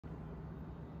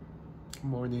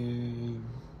Morning.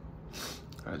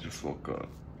 I just woke up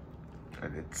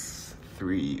and it's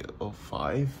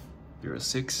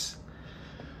 3:05:06.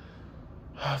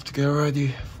 I have to get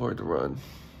ready for the run.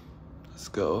 Let's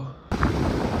go.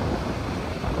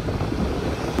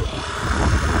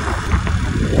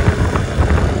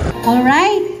 All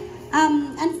right.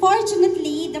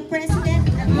 Unfortunately, the president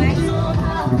advised.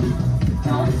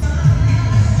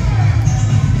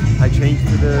 I changed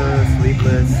to the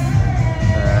sleeveless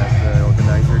that the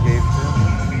organizer gave to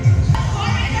me.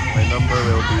 My number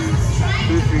will be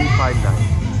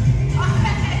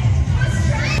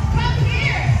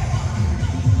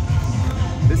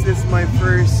 2359. This is my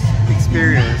first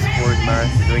experience for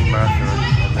doing marathon,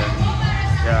 and then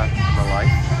yeah, my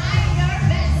life.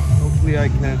 Hopefully I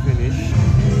can finish,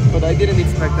 but I didn't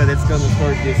expect that it's gonna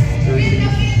start this early.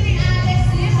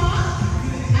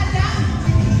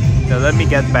 Now let me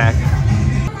get back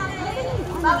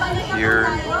here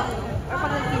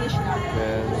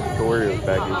and store your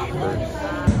baggage first.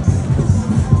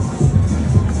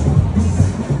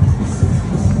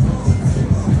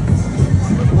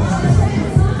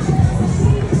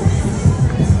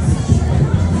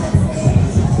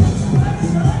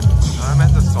 I'm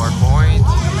at the start point.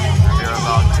 We're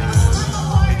about to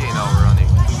begin our running.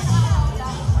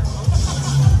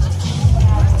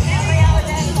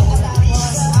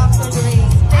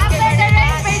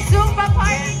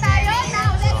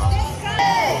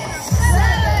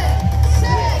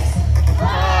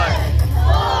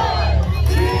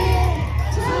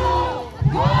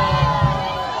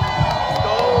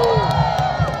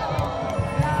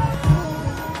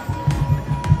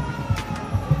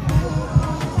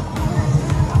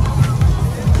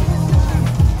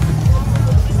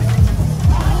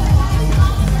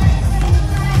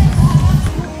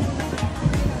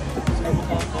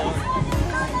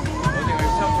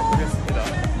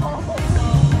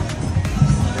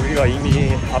 여기가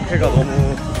이미 앞에가 너무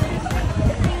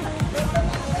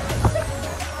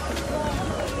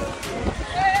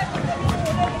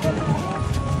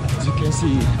as you can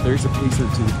see, there's a pacer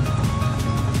too. You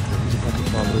just have to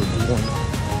follow if you want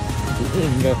to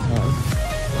in that time.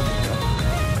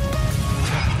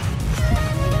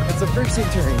 It's a first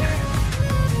turn.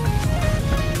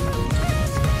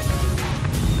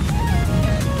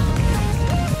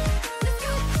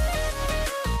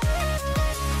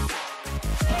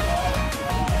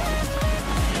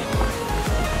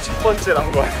 첫 번째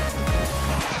난관.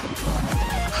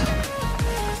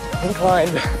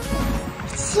 Inclined.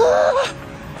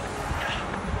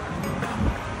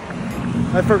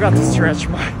 I forgot to stretch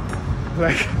my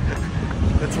leg.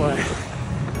 That's why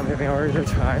I'm having a harder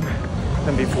time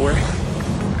than before.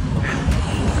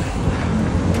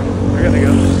 We're gonna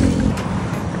go.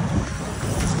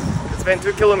 It's been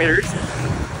 2 kilometers.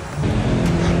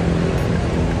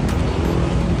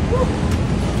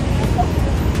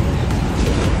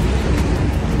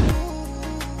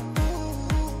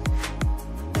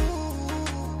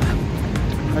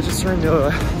 I just turned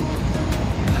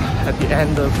at the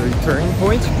end of the turning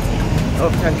point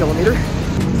of 10 kilometers.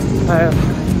 I have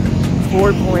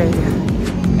 4.8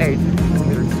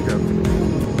 kilometers to go.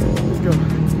 Let's go.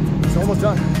 It's almost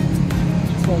done.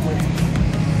 It's one way.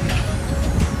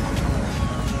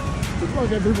 Good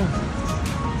luck, everyone.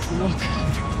 Good luck.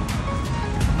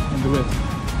 And do it.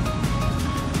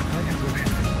 I can do it.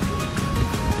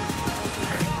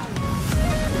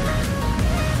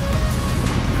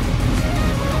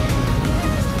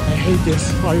 I hate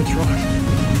this fire truck.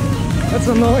 That's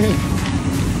annoying.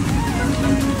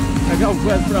 I got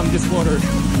wet from this water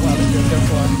while ago, that's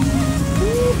why.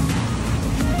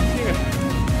 Here,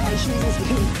 my shoes is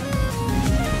clean.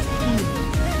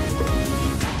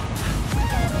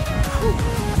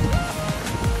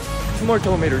 2 more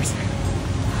kilometers.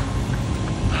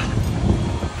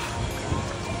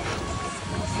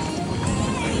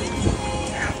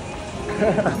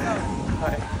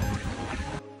 Hi.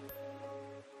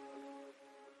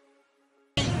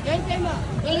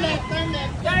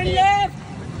 Turn left!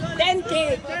 10K!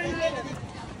 Turn left!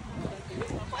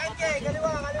 10K!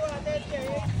 Kaliwa! 10K!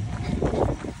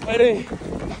 Ready?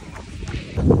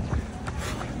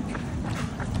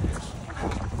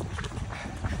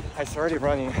 I started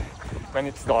running when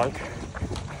it's dark.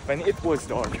 When it was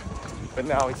dark. But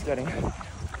now it's getting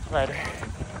lighter.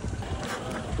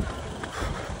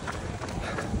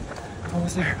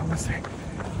 Almost there, almost there.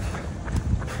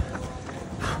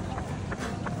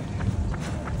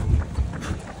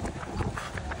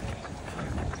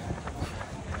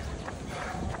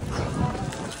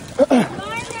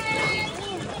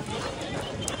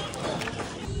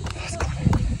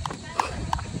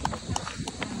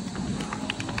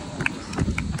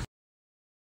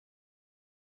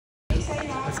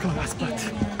 go, last spot.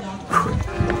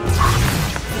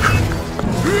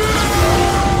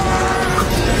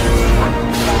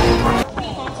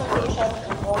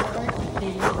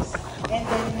 And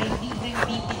then maybe bring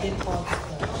BP din po.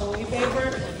 So if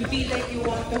ever you feel like you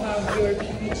want to have your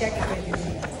BP check, pwede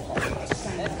din.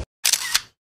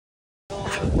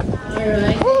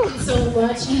 Alright, thank you so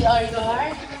much, ER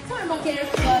Guard, Pharmacare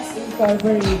Plus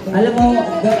Incorporated. Alam mo,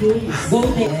 go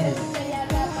yes.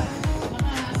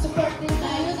 Mga support din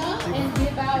tayo, no? And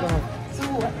give out to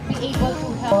be able to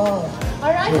help.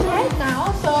 Alright, right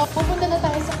now, so pupunta na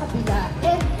tayo sa kabila.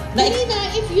 And Nina,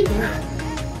 if you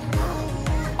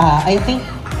I think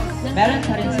meron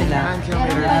pa rin sila.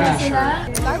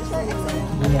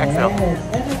 Excel.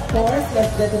 And of course,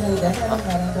 let's get to know them. Anong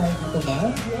meron tayo dito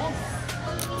ba? yes.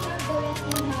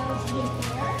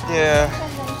 Yeah.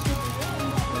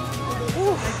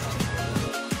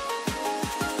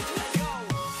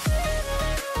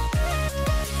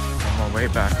 On my way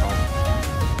back home.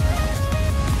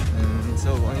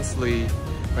 So honestly,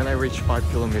 when I reach 5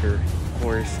 kilometers, of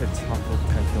course it's top of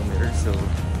 10 kilometers, so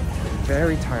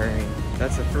very tiring.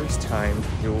 That's the first time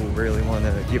you'll really want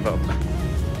to give up.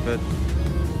 But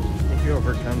if you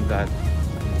overcome that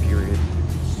period,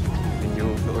 then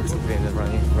you'll philosophy in the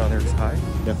runner's high.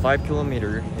 The 5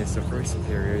 kilometer is the first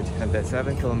period, and the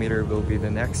 7 kilometer will be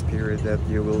the next period that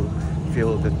you will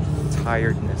feel the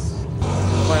tiredness.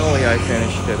 Finally, I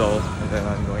finished it all, and then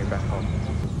I'm going back home.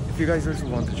 If you guys also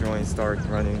want to join, start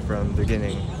running from the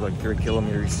beginning, like 3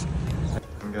 kilometers.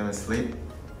 I'm gonna sleep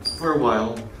for a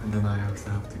while, and then I also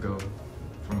have to go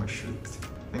for my shoot.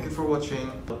 Thank you for watching.